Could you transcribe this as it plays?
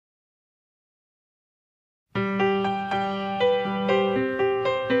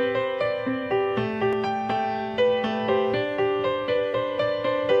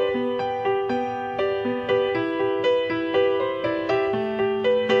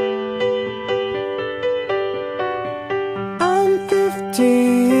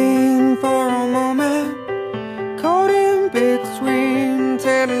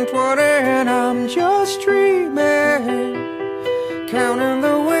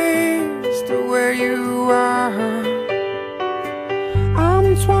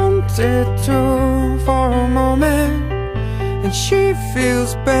it too for a moment, and she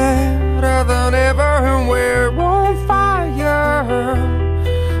feels better than ever, and we're on fire,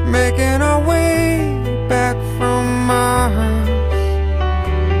 making our way back from Mars.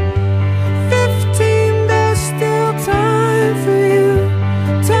 15, there's still time for you,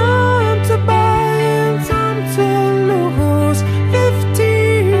 time to buy and time to lose.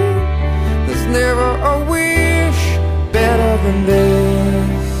 15, there's never a wish better than this,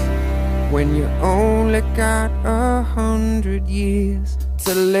 when you only got 100 years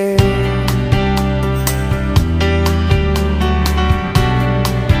to live.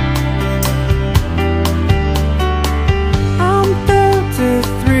 I'm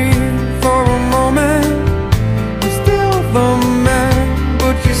 33 for a moment, I'm still the man,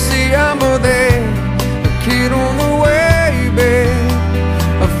 but you see I'm there, a kid on the way, babe,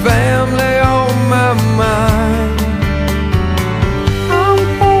 a family on my mind. I'm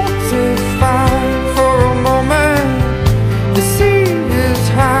 45 for a moment, the sea is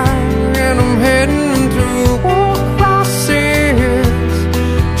high and I'm heading through war crosses,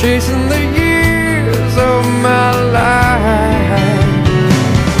 chasing the years of my life.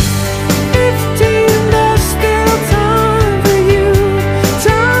 15, there's still time for you,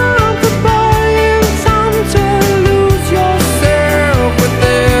 time to buy and time to lose yourself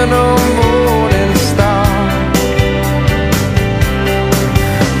within a morning star.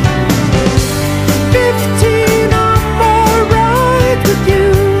 15, I'm alright with you.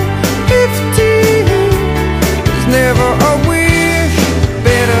 15, there's never a wish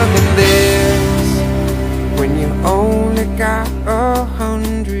better than this, when you only got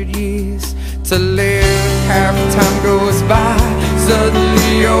 100 years to live. Half time goes by,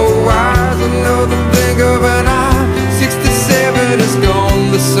 suddenly you're wise, another blink of an eye. 67 is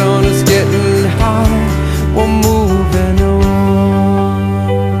gone, the sun is getting high, we're moving on.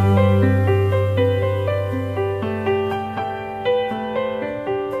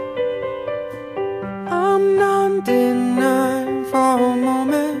 I'm 99 for a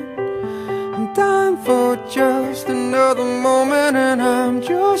moment, I'm dying for just another moment, and I'm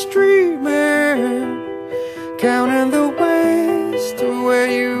just dreaming, counting the ways to where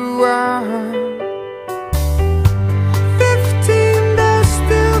you are. 15, there's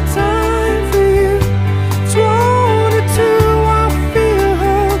still time for you. 22, I feel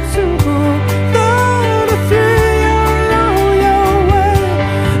her too. 33, you're on your way.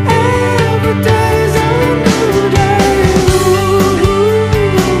 Every day's a new day.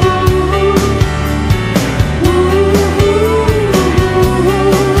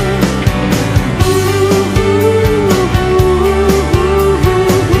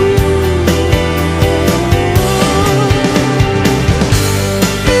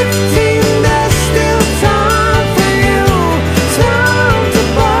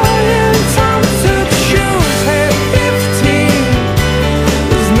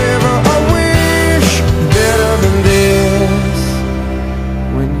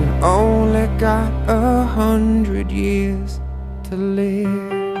 Only got 100 years to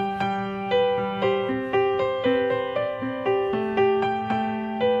live.